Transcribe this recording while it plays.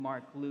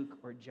Mark, Luke,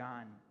 or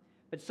John.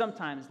 But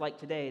sometimes, like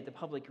today, the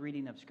public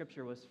reading of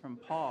Scripture was from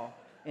Paul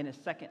in a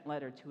second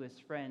letter to his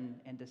friend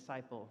and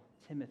disciple,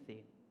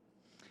 Timothy.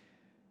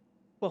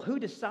 Well, who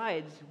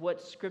decides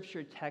what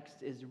Scripture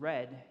text is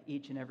read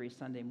each and every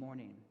Sunday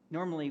morning?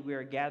 Normally, we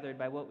are gathered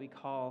by what we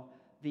call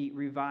the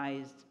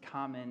Revised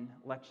Common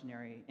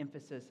Lectionary,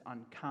 emphasis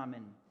on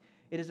common.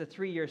 It is a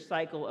 3-year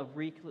cycle of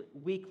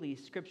weekly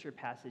Scripture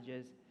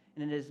passages,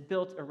 and it is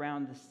built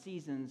around the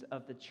seasons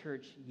of the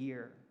church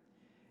year.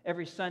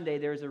 Every Sunday,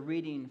 there is a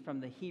reading from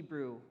the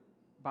Hebrew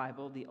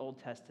Bible, the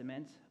Old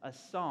Testament, a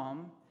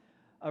psalm,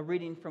 a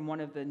reading from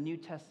one of the New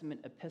Testament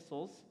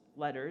epistles,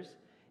 letters,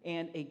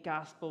 and a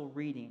gospel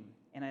reading.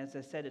 And as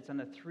I said, it's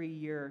on a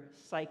 3-year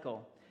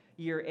cycle.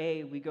 Year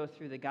A, we go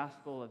through the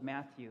Gospel of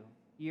Matthew.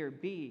 Year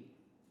B,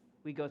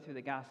 we go through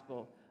the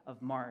Gospel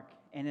of Mark.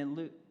 And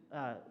in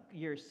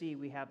year C,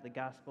 we have the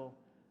Gospel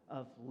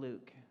of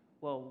Luke.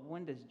 Well,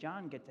 when does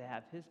John get to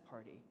have his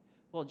party?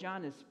 Well,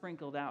 John is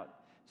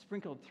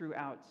sprinkled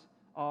throughout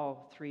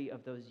all 3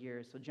 of those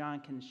years. So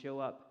John can show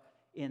up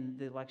in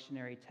the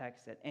lectionary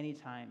text at any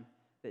time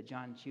that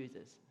John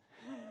chooses.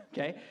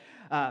 Okay?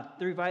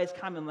 The Revised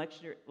Common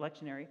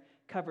Lectionary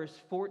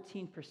covers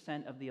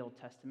 14% of the Old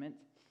Testament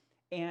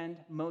and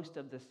most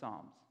of the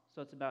Psalms.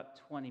 So it's about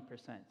 20%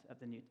 of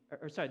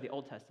the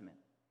Old Testament.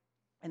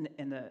 And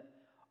the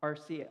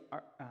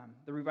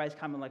Revised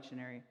Common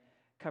Lectionary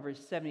covers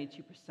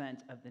 72%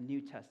 of the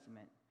New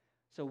Testament.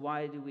 So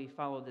why do we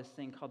follow this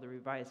thing called the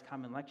Revised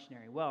Common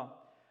Lectionary? Well,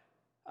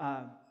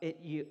 it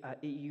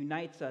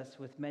unites us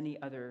with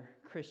many other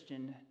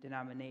Christian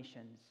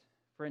denominations.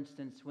 For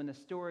instance, when the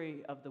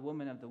story of the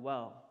woman of the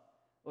well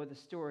or the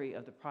story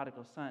of the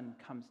prodigal son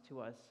comes to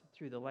us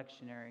through the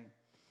lectionary,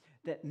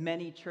 that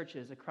many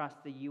churches across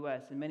the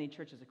U.S. and many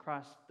churches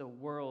across the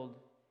world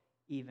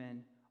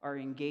even are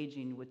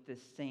engaging with this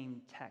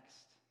same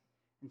text.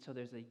 And so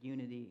there's a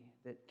unity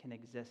that can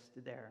exist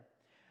there.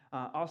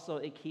 Also,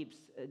 it keeps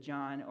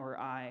John or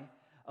I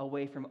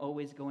away from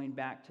always going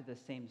back to the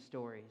same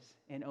stories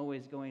and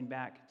always going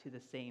back to the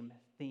same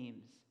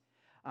themes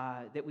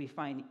that we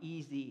find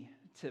easy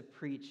to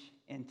preach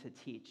and to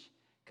teach.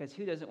 Because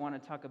who doesn't want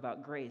to talk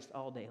about grace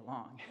all day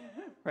long,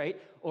 right?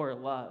 Or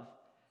love,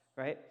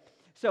 right?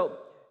 So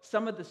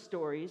some of the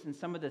stories and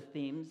some of the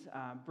themes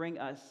bring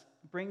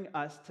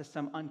us to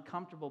some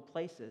uncomfortable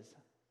places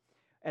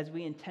as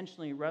we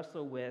intentionally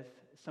wrestle with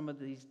some of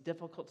these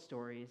difficult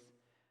stories,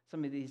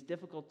 some of these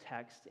difficult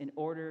texts in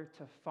order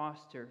to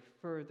foster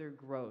further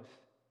growth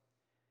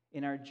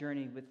in our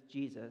journey with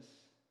Jesus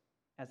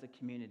as a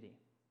community.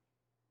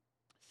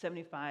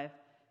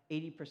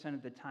 80%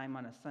 of the time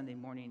on a Sunday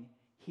morning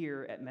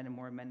here at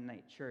Metamora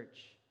Mennonite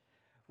Church,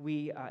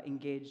 we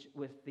engage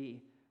with the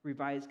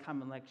Revised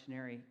Common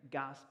Lectionary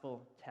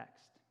gospel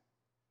text,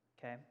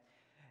 okay?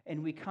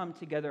 And we come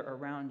together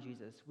around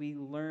Jesus. We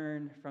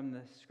learn from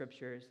the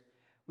scriptures.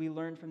 We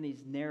learn from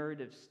these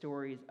narrative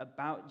stories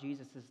about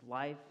Jesus'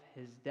 life,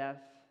 his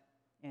death,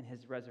 and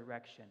his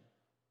resurrection.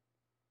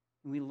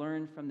 And we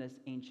learn from this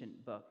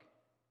ancient book,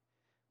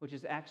 which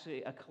is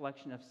actually a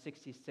collection of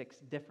 66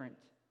 different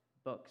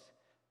books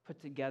put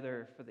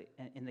together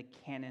in the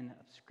canon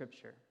of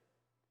Scripture.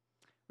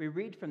 We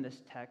read from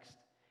this text,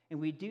 and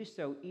we do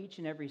so each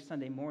and every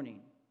Sunday morning.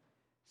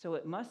 So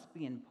it must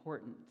be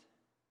important,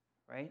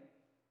 right?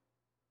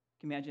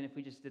 Can you imagine if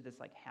we just did this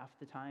like half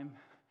the time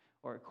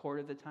or a quarter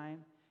of the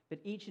time? But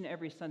each and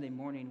every Sunday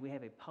morning, we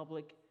have a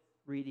public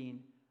reading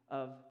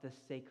of the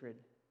sacred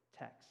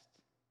text.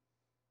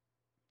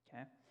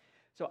 Okay?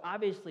 So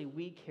obviously,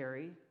 we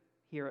carry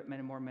here at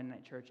Metamora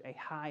Mennonite Church a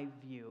high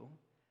view,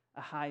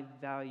 a high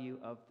value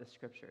of the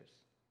Scriptures.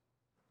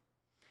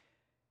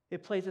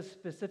 It plays a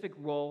specific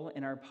role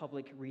in our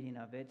public reading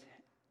of it,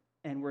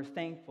 and we're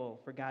thankful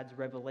for God's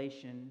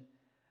revelation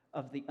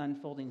of the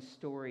unfolding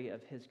story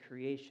of his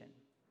creation.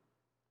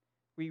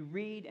 We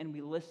read and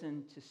we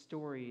listen to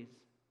stories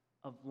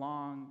of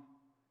long,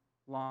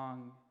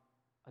 long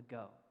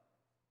ago.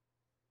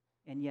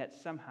 And yet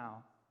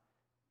somehow,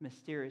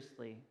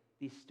 mysteriously,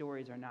 these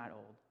stories are not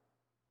old.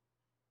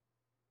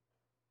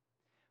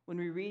 When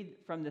we read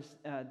from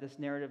this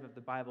narrative of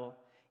the Bible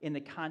in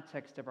the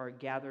context of our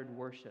gathered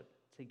worship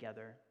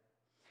together,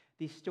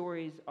 these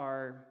stories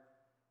are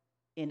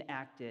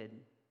enacted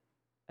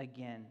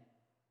again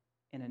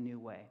in a new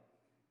way,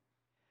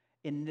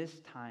 in this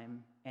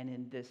time and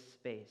in this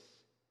space,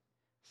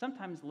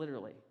 sometimes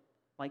literally.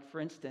 Like, for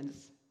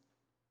instance,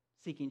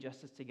 Seeking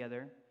Justice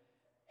Together,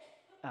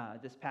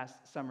 this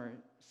past summer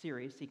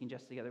series, Seeking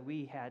Justice Together,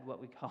 we had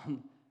what we call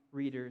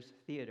Reader's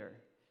Theater.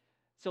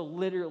 So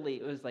literally,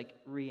 it was like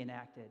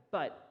reenacted.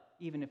 But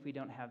even if we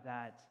don't have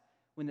that,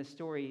 when the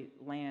story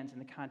lands in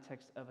the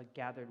context of a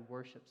gathered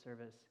worship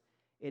service,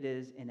 it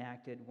is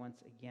enacted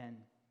once again.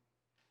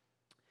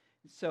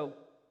 So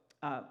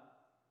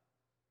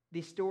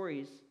these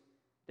stories,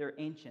 they're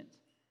ancient.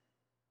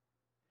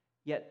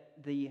 Yet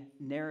the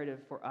narrative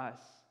for us,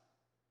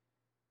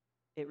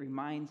 it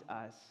reminds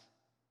us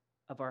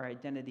of our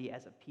identity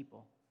as a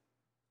people.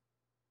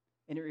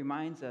 And it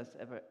reminds us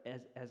of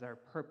as our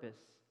purpose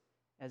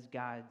as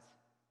God's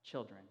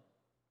children.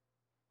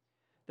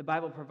 The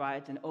Bible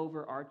provides an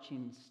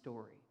overarching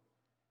story,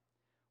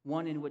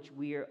 one in which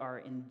we are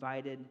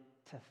invited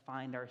to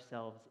find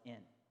ourselves in.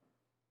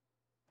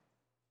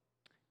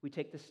 We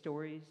take the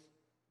stories,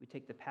 we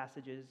take the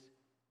passages,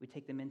 we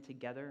take them in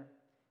together,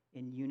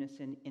 in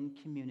unison, in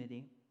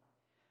community,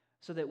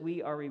 so that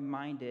we are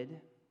reminded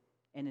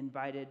and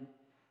invited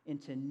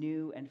into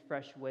new and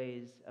fresh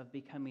ways of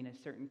becoming a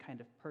certain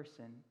kind of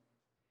person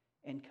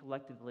and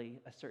collectively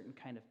a certain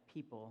kind of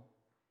people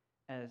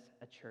as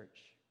a church.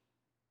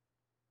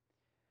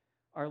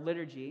 Our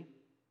liturgy,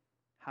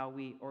 how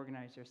we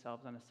organize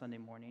ourselves on a Sunday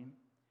morning,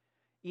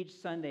 each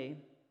Sunday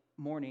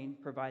morning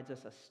provides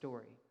us a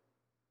story.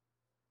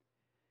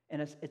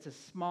 And it's a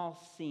small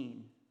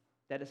scene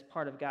that is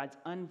part of God's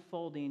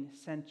unfolding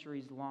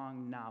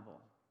centuries-long novel,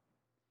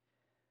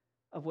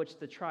 of which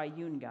the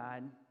triune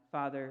God,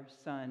 Father,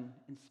 Son,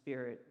 and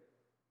Spirit,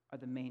 are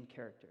the main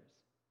characters.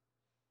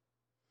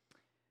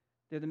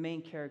 They're the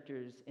main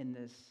characters in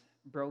this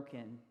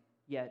broken,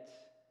 yet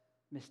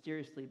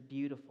mysteriously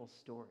beautiful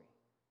story.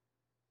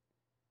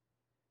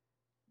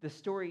 The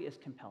story is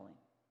compelling.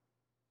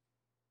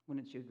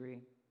 Wouldn't you agree?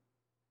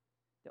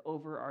 The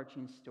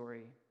overarching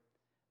story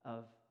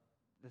of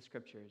the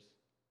Scriptures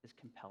is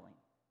compelling.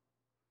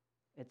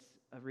 It's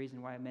a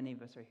reason why many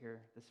of us are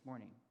here this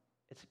morning.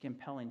 It's a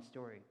compelling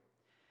story.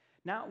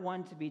 Not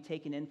one to be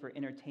taken in for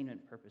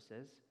entertainment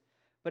purposes,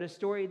 but a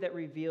story that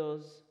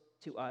reveals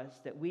to us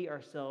that we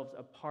ourselves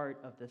are part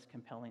of this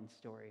compelling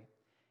story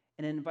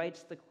and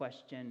invites the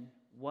question,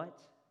 what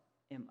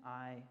am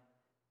I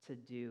to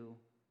do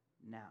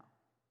now?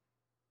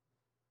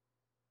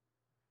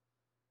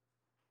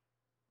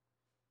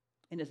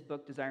 In his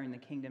book, Desiring the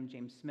Kingdom,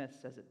 James Smith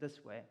says it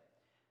this way,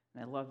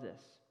 and I love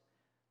this: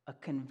 a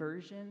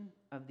conversion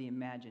of the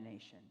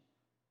imagination.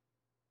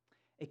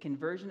 A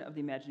conversion of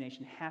the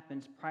imagination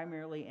happens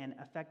primarily and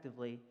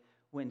effectively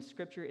when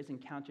Scripture is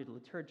encountered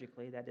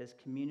liturgically, that is,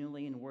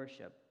 communally in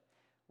worship.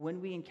 When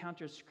we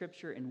encounter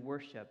Scripture in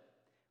worship,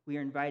 we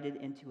are invited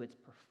into its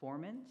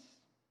performance.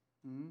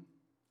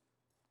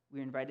 We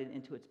are invited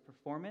into its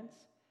performance,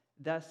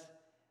 thus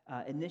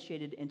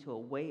initiated into a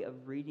way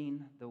of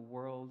reading the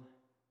world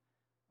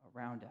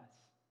around us.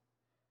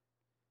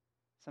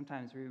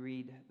 Sometimes we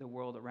read the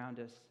world around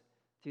us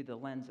through the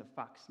lens of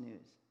Fox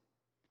News.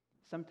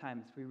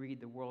 Sometimes we read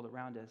the world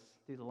around us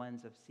through the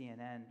lens of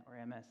CNN or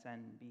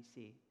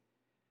MSNBC,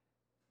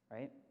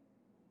 right?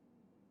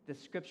 The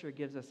Scripture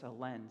gives us a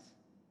lens.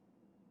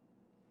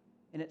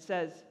 And it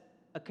says,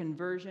 a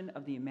conversion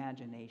of the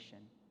imagination.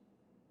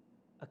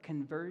 A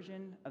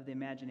conversion of the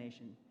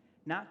imagination.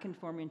 Not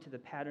conforming to the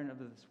pattern of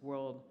this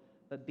world,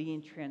 but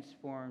being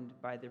transformed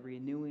by the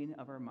renewing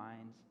of our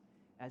minds,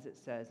 as it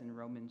says in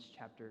Romans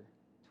chapter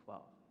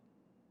 12.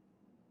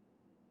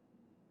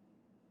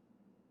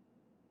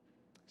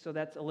 So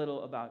that's a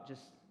little about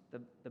just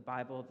the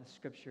Bible, the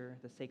Scripture,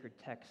 the sacred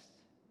text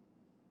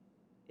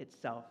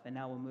itself. And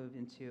now we'll move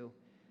into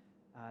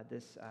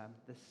this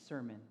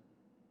sermon,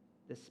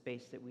 this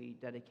space that we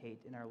dedicate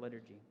in our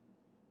liturgy.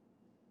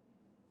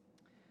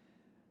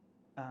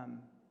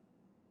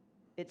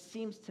 It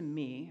seems to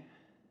me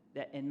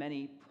that in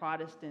many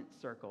Protestant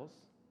circles,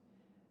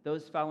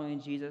 those following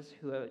Jesus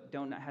who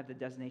do not have the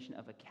designation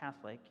of a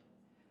Catholic,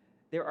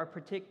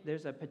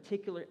 there's a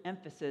particular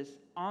emphasis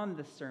on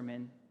the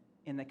sermon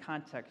in the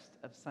context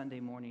of Sunday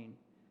morning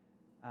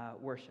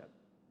worship.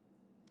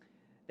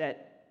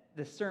 That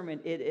the sermon,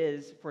 it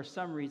is, for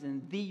some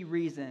reason, the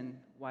reason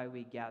why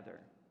we gather,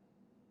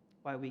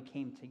 why we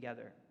came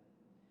together.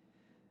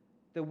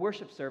 The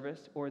worship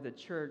service, or the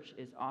church,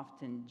 is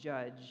often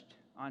judged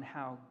on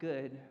how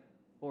good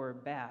or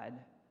bad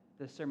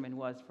the sermon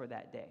was for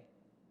that day,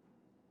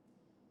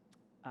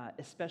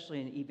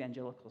 especially in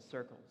evangelical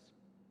circles.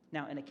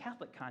 Now, in a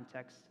Catholic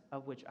context,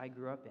 of which I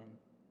grew up in,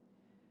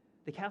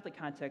 the Catholic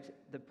context,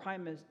 the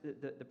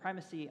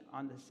primacy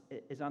on this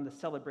is on the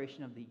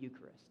celebration of the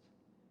Eucharist,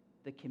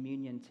 the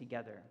communion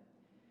together.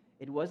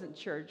 It wasn't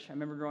church. I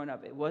remember growing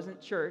up. It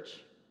wasn't church.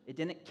 It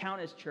didn't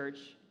count as church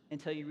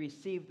until you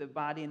received the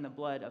body and the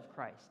blood of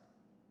Christ.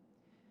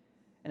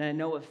 And I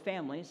know of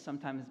families,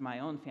 sometimes my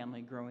own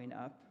family growing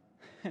up,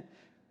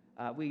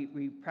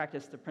 we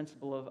practiced the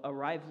principle of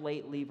arrive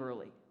late, leave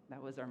early.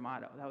 That was our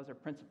motto. That was our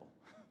principle.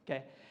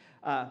 Okay,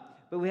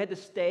 but we had to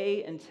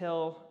stay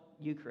until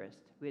Eucharist.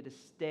 We had to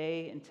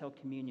stay until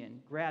communion.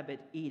 Grab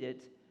it, eat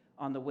it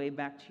on the way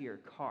back to your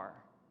car,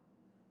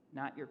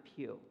 not your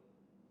pew.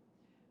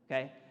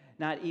 Okay,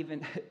 not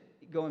even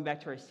going back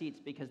to our seats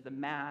because the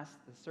Mass,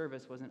 the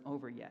service, wasn't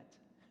over yet.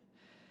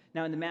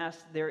 Now, in the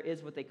Mass, there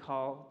is what they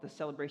call the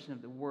celebration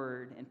of the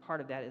Word, and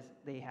part of that is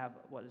they have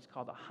what is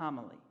called a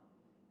homily,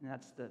 and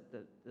that's the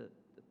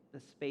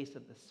space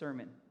of the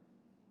sermon.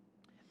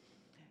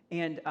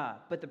 And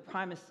but the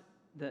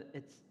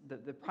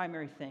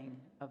primary thing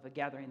of a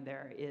gathering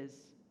there is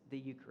the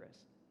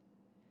Eucharist.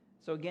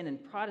 So again, in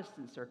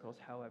Protestant circles,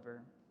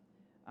 however,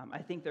 I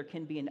think there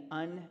can be an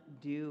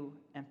undue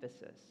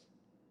emphasis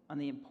on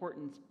the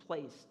importance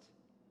placed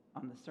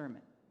on the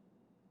sermon.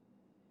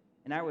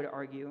 And I would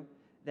argue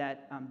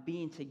that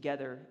being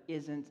together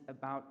isn't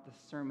about the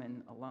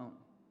sermon alone.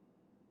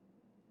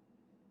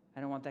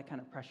 I don't want that kind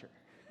of pressure,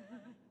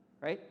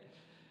 right?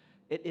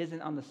 It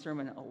isn't on the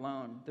sermon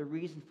alone. The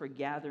reason for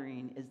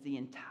gathering is the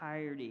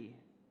entirety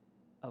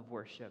of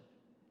worship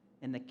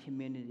in the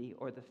community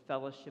or the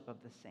fellowship of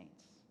the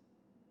saints.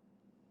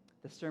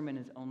 The sermon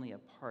is only a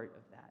part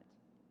of that.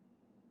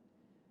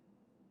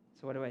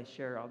 So why do I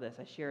share all this?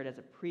 I share it as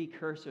a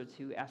precursor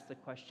to ask the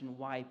question,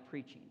 why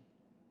preaching?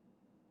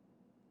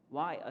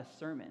 Why a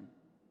sermon?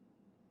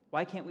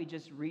 Why can't we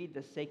just read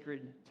the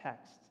sacred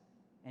text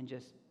and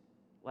just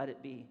let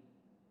it be?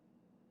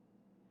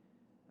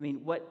 I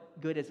mean, what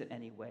good is it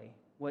anyway?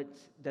 What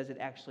does it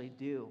actually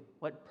do?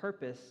 What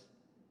purpose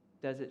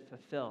does it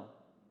fulfill,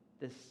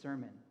 this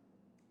sermon?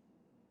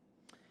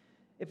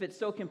 If it's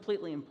so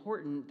completely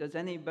important, does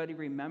anybody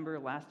remember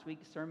last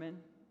week's sermon?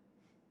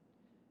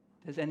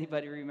 Does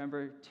anybody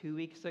remember 2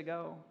 weeks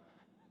ago?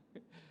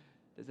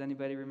 Does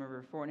anybody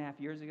remember 4.5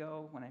 years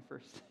ago when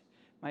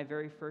my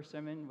very first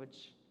sermon,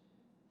 which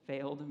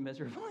failed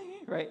miserably,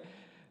 right?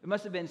 It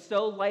must have been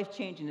so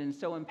life-changing and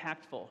so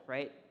impactful,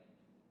 right?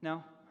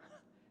 No?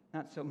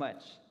 Not so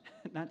much.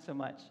 Not so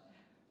much.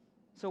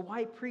 So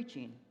why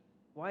preaching?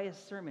 Why a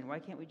sermon? Why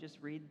can't we just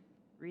read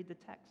the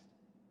text?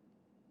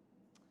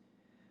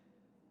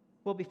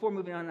 Well, before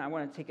moving on, I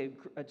want to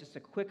take just a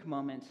quick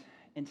moment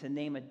and to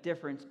name a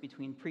difference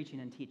between preaching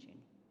and teaching,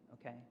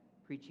 okay?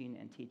 Preaching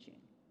and teaching.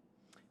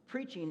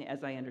 Preaching,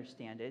 as I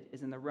understand it,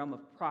 is in the realm of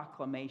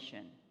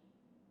proclamation.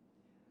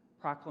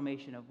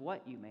 Proclamation of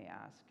what, you may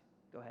ask?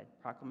 Go ahead.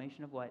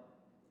 Proclamation of what?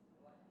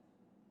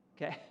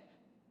 Okay.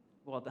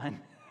 Well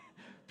done.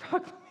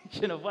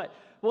 Proclamation of what?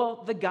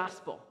 Well, the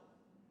gospel.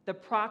 The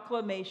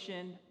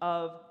proclamation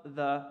of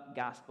the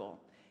gospel.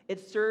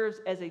 It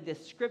serves as a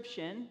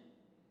description,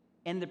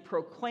 and the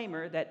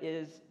proclaimer, that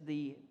is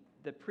the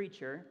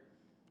preacher,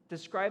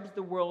 describes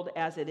the world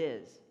as it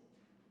is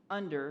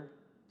under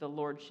the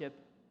lordship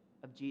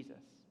of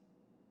Jesus.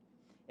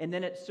 And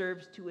then it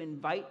serves to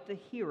invite the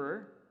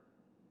hearer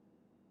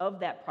of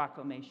that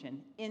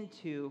proclamation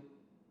into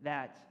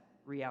that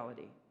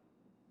reality.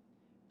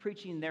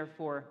 Preaching,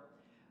 therefore,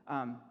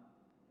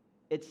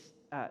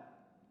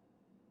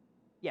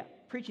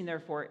 preaching,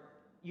 therefore,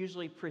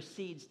 usually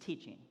precedes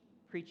teaching.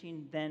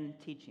 Preaching, then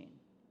teaching.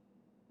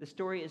 The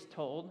story is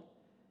told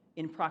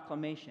in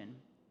proclamation,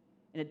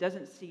 and it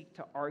doesn't seek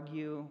to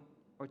argue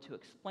or to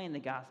explain the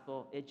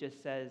gospel. It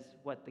just says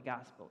what the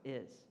gospel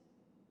is.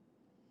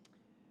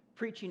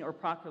 Preaching or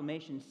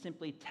proclamation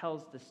simply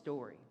tells the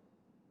story.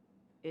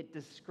 It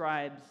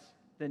describes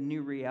the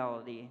new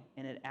reality,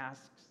 and it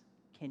asks,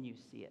 can you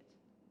see it?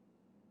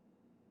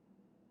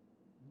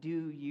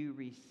 Do you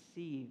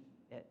receive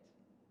it?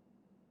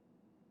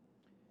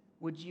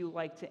 Would you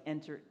like to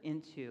enter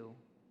into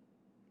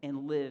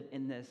and live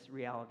in this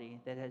reality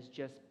that has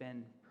just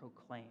been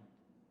proclaimed,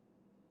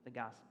 the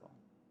gospel?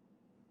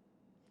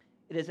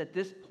 It is at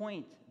this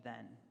point,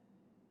 then,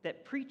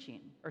 that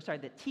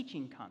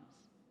teaching comes.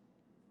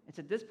 It's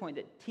at this point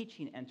that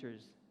teaching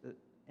enters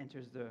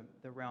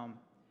the realm.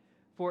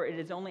 For it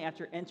is only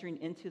after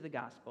entering into the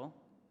gospel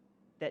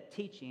that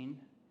teaching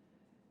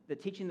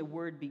the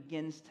word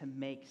begins to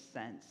make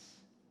sense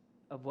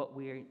of what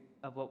we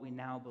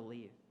now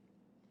believe.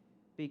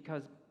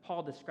 Because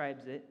Paul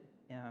describes it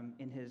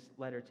in his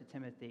letter to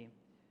Timothy.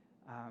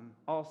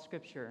 All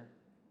Scripture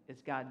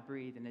is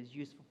God-breathed and is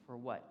useful for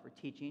what? For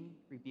teaching,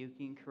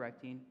 rebuking,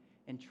 correcting,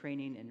 and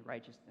training in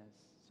righteousness,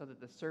 so that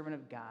the servant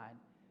of God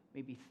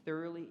may be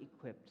thoroughly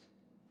equipped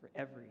for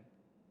every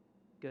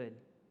good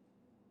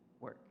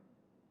work.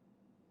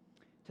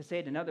 To say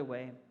it another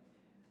way,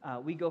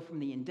 we go from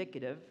the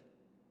indicative,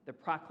 the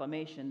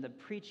proclamation, the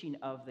preaching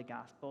of the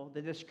gospel,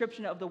 the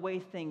description of the way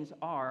things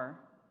are,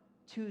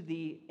 to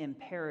the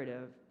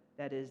imperative,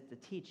 that is the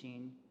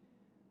teaching,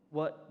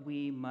 what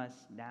we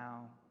must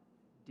now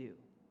do.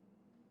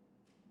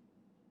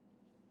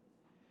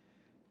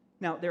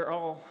 Now, there are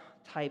all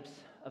types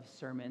of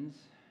sermons.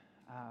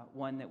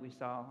 One that we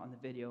saw on the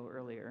video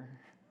earlier,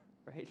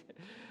 right?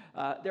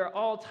 There are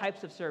all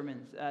types of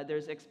sermons.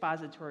 There's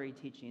expository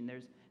teaching.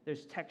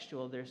 There's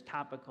textual. There's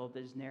topical.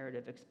 There's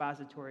narrative.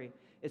 Expository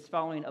is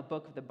following a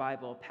book of the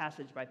Bible,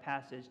 passage by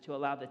passage, to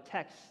allow the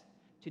text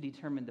to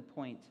determine the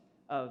point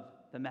of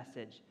the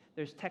message.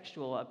 There's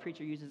textual. A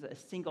preacher uses a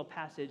single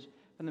passage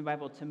from the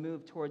Bible to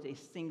move towards a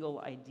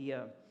single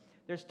idea.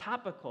 There's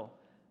topical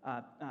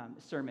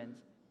sermons.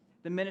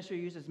 The minister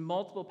uses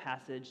multiple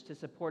passages to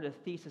support a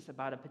thesis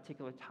about a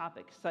particular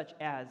topic, such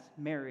as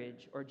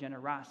marriage or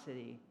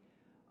generosity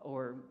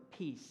or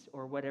peace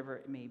or whatever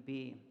it may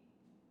be.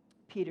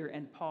 Peter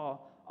and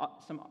Paul,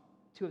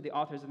 two of the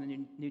authors of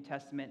the New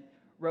Testament,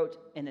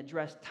 wrote and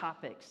addressed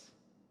topics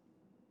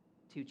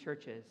to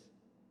churches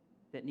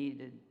that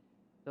needed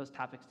those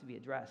topics to be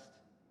addressed.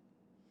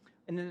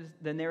 And then there's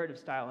the narrative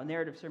style. A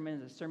narrative sermon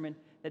is a sermon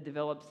that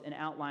develops an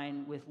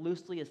outline with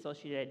loosely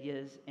associated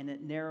ideas, and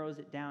it narrows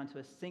it down to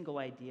a single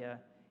idea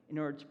in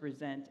order to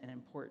present an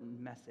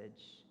important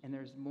message. And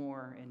there's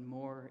more and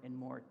more and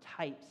more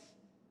types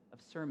of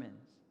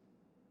sermons.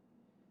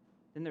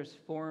 Then there's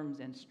forms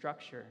and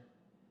structure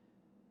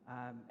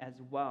as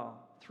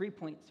well.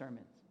 3-point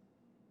sermons,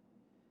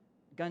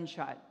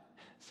 gunshot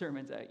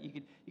sermons.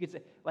 You could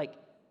say, like,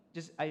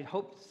 just I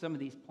hope some of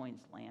these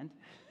points land.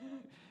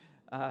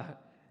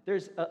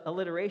 There's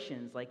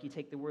alliterations, like you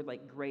take the word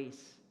like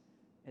grace.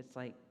 It's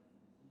like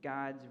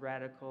God's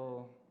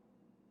radical,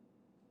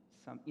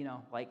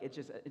 like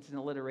it's an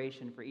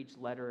alliteration for each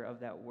letter of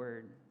that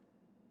word.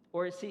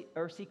 Or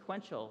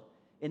sequential.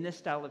 In this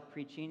style of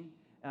preaching,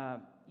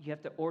 you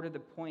have to order the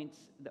points.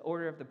 The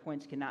order of the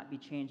points cannot be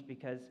changed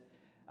because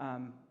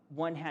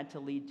one had to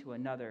lead to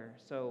another.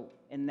 So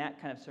in that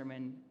kind of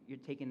sermon, you're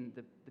taking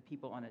the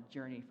people on a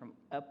journey from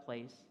a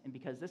place, and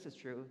because this is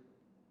true,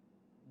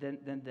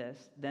 then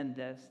this, then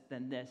this,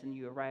 then this, and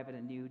you arrive at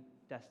a new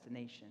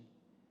destination.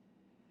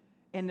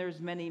 And there's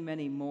many,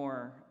 many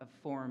more of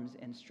forms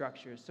and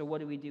structures. So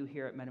what do we do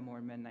here at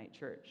Metamora Mennonite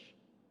Church?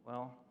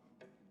 Well,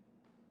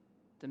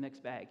 it's a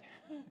mixed bag.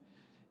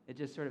 It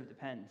just sort of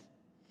depends.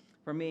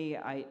 For me,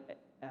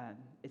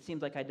 it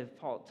seems like I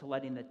default to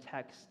letting the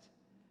text,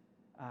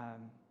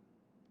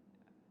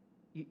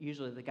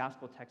 usually the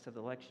gospel text of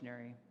the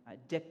lectionary,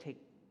 dictate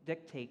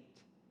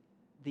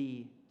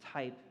the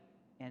type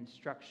and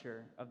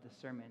structure of the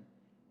sermon,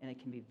 and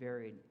it can be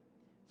varied.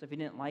 So if you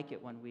didn't like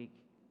it one week,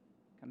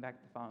 come back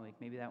the following week.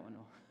 Maybe that one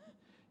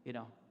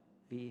will,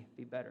 be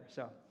better.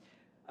 So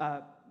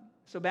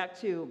back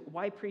to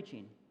why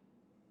preaching?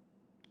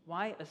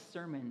 Why a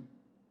sermon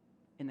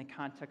in the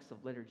context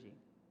of liturgy?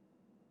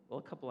 Well,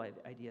 a couple of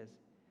ideas.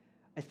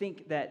 I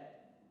think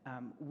that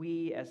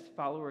we, as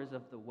followers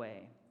of the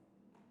way,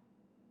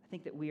 I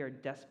think that we are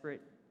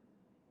desperate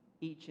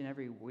each and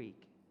every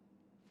week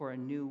for a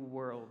new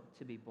world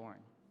to be born.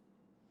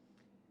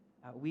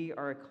 We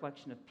are a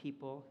collection of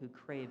people who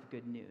crave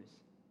good news.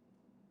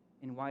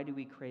 And why do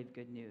we crave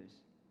good news?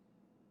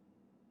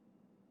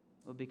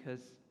 Well, because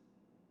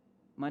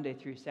Monday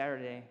through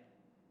Saturday,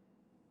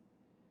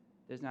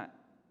 there's not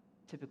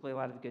typically a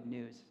lot of good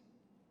news.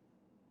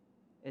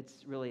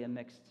 It's really a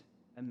mixed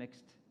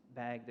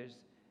bag.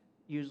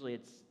 Usually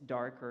it's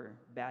dark or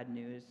bad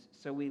news.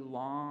 So we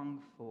long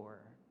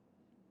for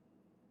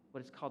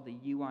what is called the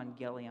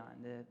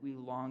euangelion. We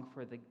long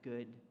for the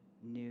good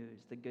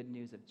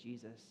news of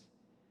Jesus.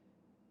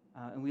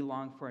 And we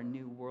long for a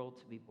new world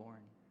to be born.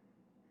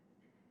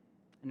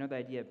 Another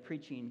idea of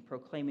preaching,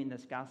 proclaiming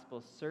this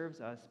gospel,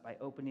 serves us by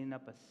opening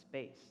up a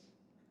space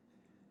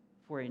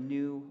for a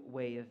new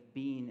way of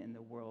being in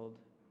the world,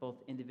 both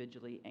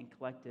individually and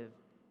collective,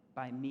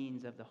 by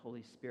means of the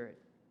Holy Spirit.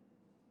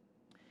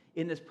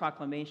 In this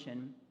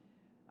proclamation,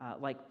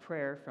 like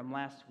prayer from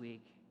last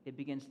week, it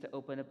begins to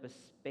open up a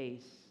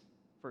space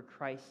for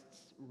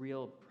Christ's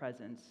real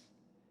presence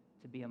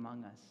to be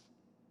among us.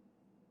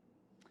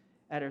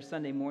 At our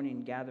Sunday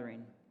morning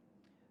gathering,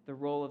 the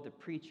role of the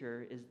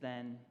preacher is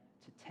then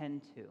to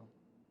tend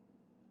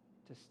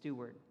to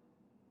steward,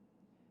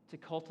 to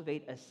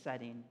cultivate a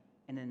setting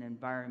and an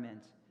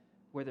environment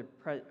for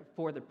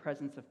the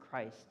presence of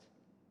Christ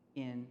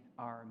in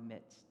our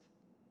midst.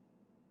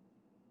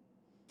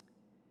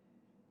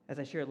 As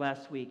I shared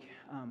last week,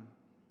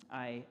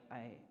 I've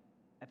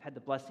had the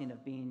blessing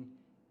of being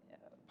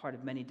part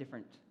of many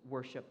different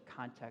worship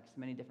contexts,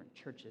 many different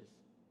churches.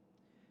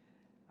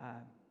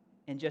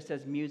 And just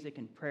as music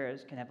and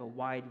prayers can have a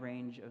wide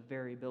range of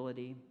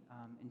variability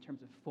in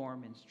terms of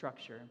form and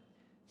structure,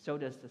 so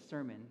does the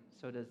sermon,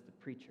 so does the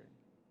preacher.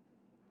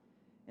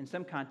 In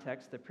some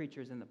contexts, the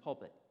preacher is in the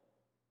pulpit.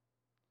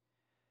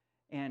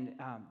 And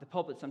the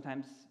pulpit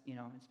sometimes,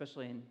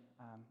 especially in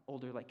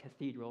older like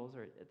cathedrals,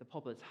 or the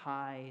pulpit's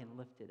high and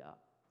lifted up.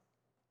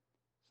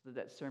 So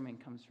that sermon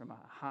comes from a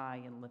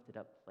high and lifted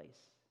up place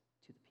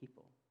to the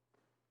people.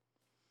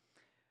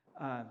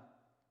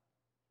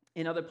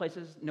 In other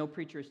places, no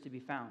preacher is to be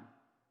found.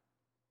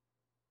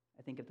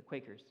 I think of the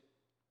Quakers.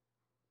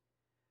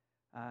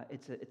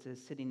 It's a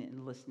sitting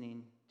and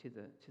listening to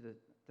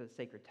the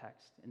sacred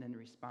text and then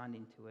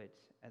responding to it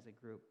as a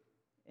group.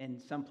 In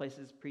some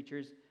places,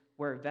 preachers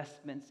wear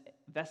vestments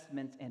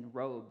and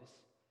robes.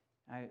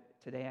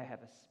 Today I have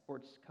a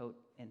sports coat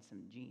and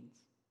some jeans.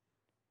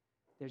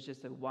 There's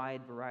just a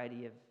wide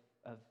variety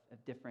of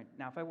different.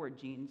 Now, if I wore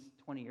jeans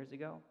 20 years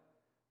ago,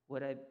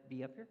 would I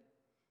be up here?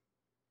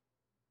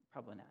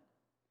 Probably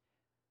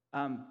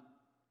not.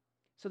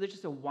 So there's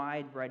just a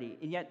wide variety.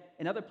 And yet,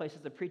 in other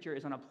places, the preacher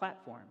is on a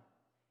platform,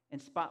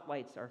 and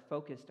spotlights are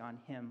focused on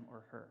him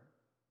or her.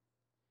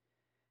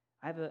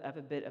 I have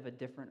a bit of a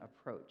different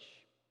approach.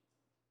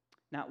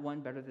 Not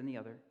one better than the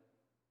other.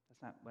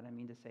 That's not what I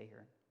mean to say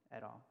here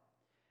at all.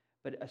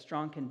 But a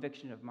strong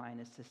conviction of mine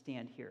is to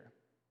stand here.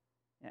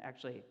 And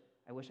actually,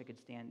 I wish I could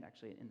stand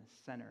actually in the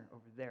center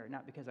over there,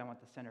 not because I want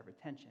the center of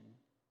attention,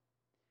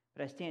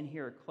 but I stand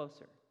here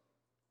closer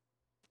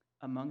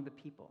among the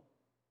people.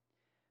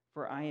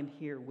 For I am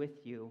here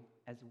with you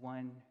as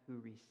one who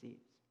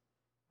receives.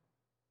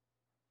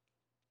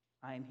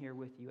 I am here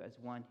with you as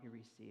one who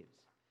receives.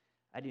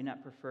 I do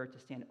not prefer to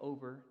stand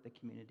over the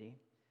community,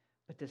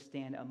 but to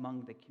stand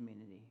among the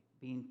community,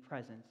 being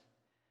present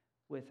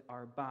with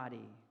our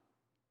body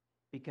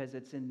because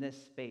it's in this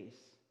space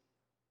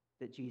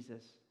that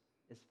Jesus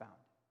is found.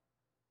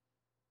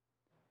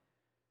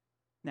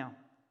 Now,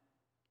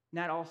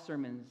 not all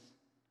sermons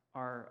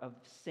are of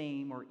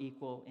same or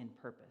equal in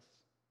purpose.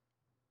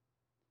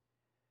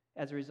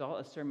 As a result,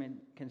 a sermon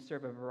can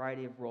serve a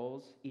variety of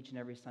roles each and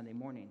every Sunday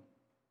morning.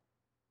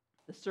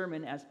 The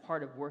sermon, as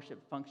part of worship,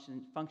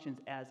 functions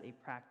as a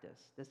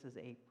practice. This is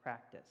a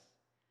practice.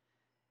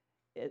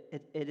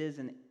 It is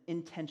an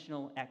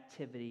intentional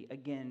activity,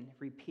 again,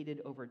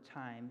 repeated over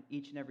time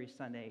each and every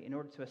Sunday in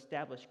order to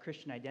establish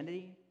Christian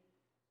identity,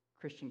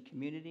 Christian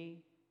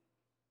community,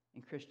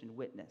 and Christian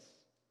witness.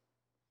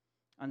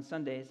 On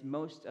Sundays,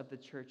 most of the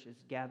church is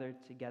gathered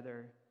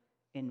together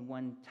in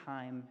one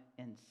time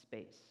and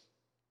space.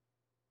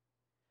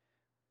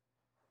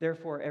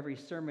 Therefore, every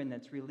sermon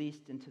that's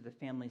released into the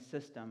family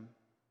system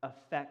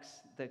affects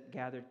the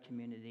gathered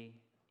community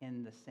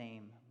in the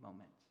same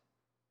moment.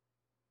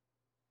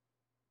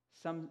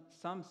 Some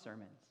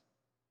sermons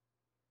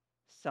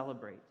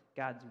celebrate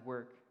God's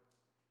work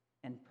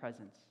and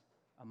presence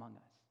among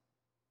us.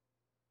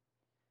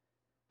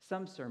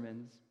 Some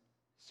sermons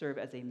serve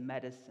as a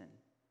medicine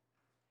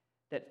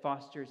that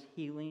fosters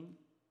healing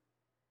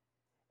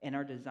and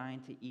are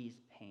designed to ease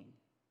pain.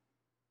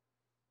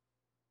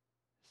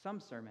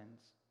 Some sermons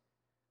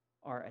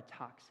are a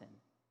toxin,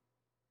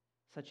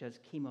 such as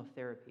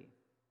chemotherapy,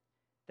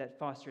 that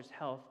fosters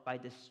health by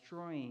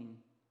destroying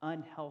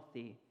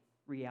unhealthy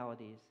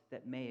realities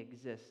that may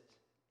exist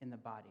in the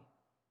body.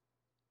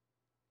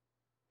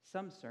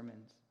 Some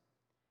sermons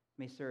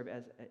may serve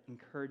as an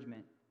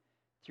encouragement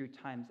through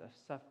times of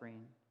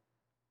suffering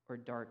or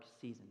dark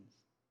seasons.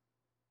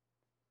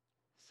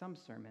 Some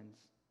sermons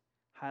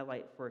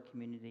highlight for a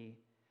community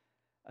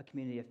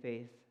of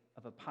faith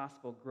of a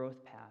possible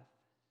growth path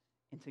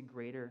into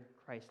greater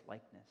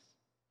Christ-likeness.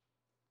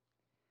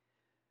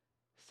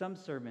 Some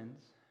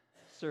sermons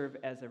serve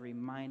as a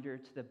reminder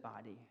to the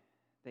body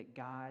that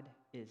God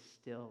is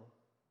still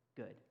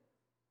good.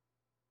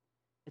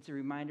 It's a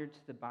reminder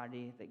to the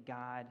body that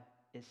God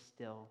is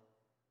still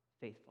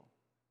faithful.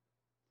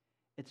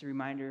 It's a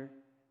reminder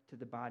to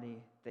the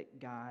body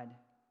that God,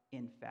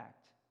 in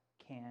fact,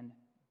 can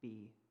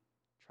be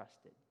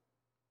trusted.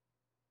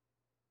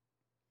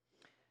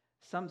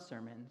 Some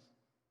sermons,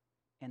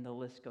 and the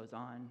list goes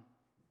on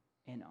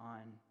and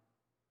on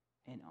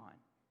and on.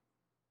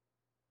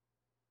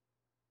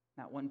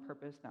 Not one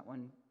purpose, not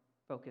one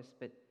focus,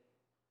 but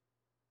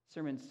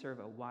sermons serve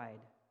a wide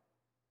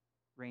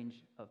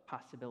range of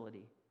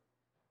possibility.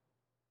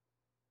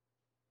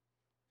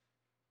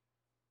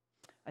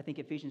 I think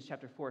Ephesians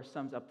chapter 4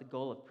 sums up the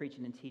goal of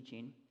preaching and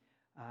teaching,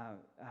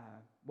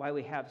 why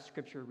we have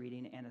scripture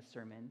reading and a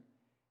sermon.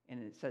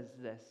 And it says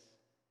this: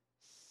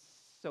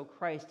 so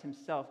Christ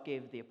himself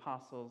gave the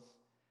apostles,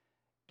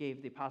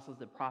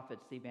 the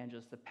prophets, the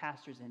evangelists, the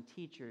pastors, and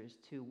teachers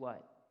to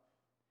what?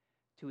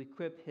 To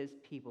equip his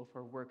people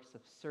for works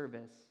of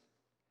service,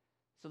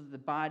 so that the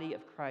body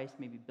of Christ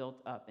may be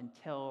built up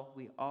until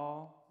we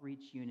all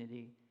reach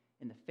unity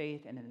in the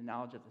faith and in the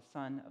knowledge of the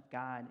Son of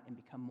God and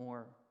become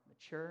more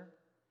mature,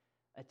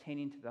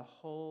 attaining to the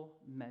whole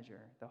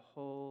measure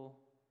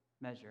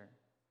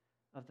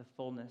of the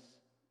fullness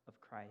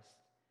of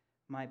Christ.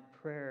 My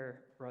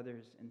prayer,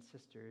 brothers and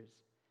sisters,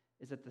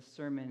 is that the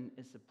sermon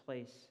is the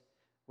place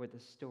where the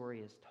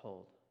story is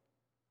told.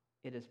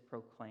 It is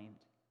proclaimed.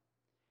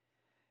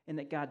 And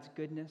that God's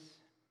goodness,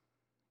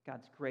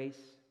 God's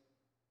grace,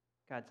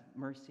 God's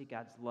mercy,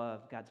 God's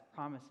love, God's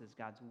promises,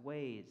 God's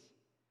ways,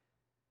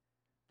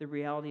 the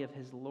reality of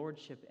his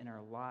lordship in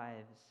our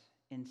lives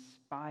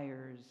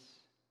inspires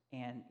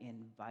and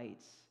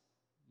invites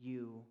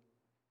you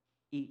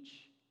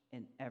each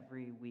and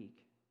every week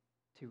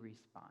to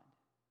respond.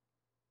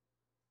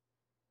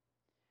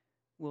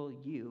 Will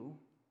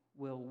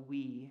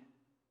we,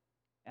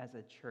 as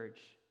a church,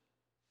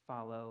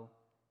 follow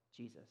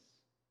Jesus?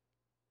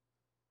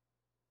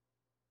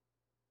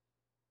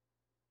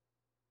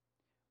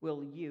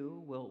 Will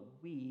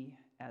we,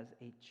 as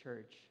a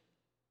church,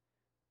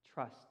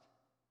 trust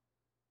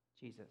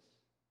Jesus?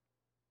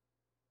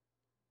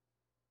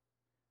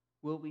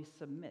 Will we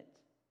submit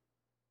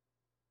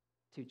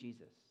to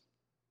Jesus?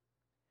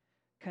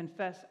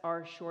 Confess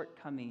our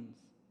shortcomings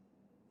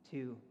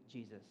to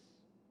Jesus?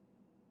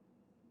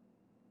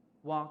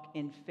 Walk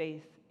in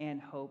faith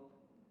and hope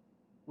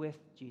with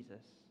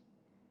Jesus?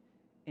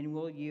 And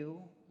will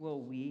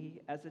we,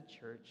 as a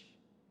church,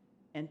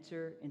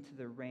 enter into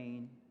the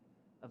reign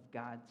of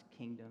God's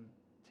kingdom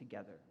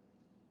together?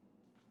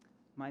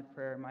 My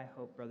prayer, my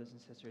hope, brothers and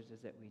sisters,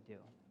 is that we do.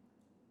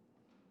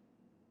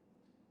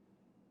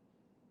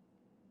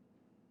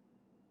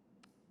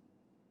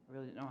 I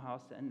really don't know how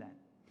else to end that.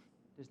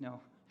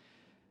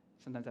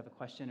 Sometimes I have a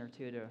question or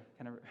two to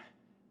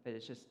but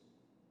it's just,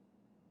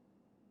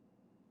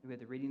 we have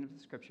the reading of the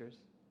scriptures,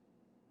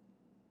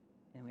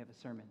 and we have a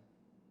sermon.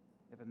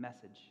 We have a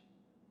message.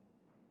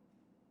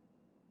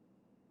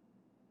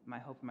 My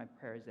hope and my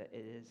prayer is that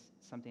it is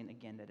something,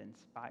 again, that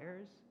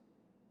inspires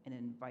and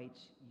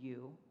invites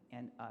you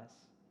and us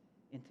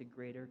into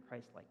greater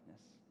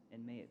Christ-likeness,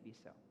 and may it be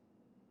so.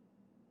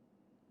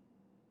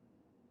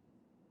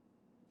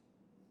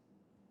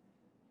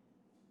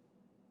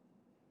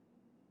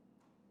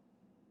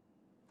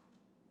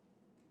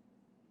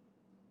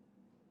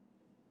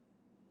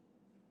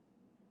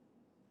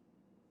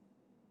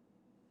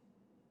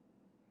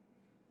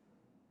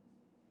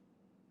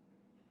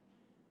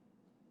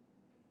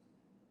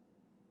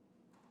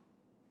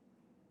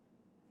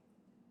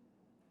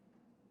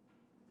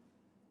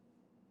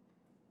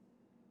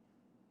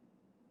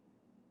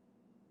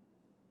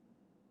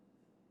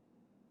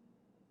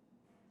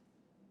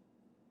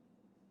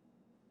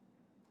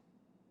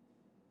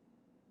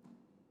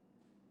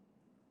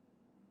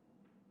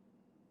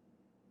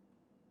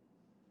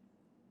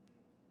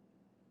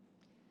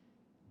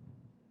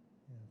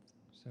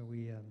 So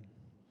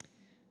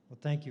well,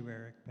 thank you,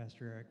 Eric,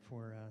 Pastor Eric,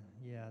 for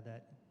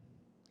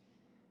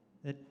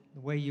that the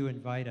way you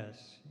invite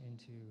us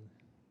into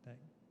that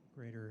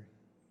greater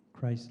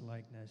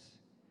Christ-likeness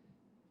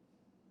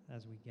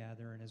as we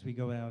gather and as we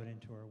go out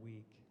into our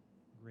week.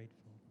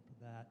 Grateful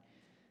for that.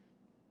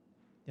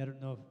 I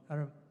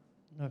don't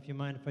know if you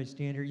mind if I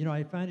stand here. You know,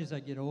 I find as I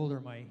get older,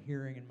 my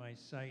hearing and my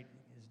sight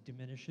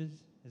diminishes.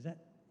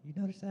 You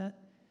notice that?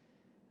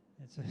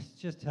 It's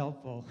just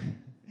helpful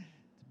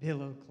to be a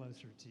little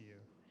closer to you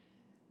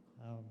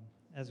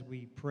as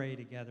we pray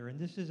together. And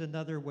this is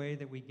another way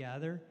that we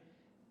gather,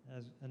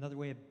 as another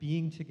way of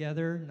being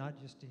together, not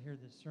just to hear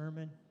the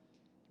sermon,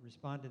 to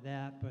respond to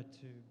that, but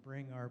to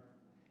bring our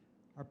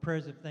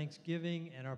prayers of thanksgiving and our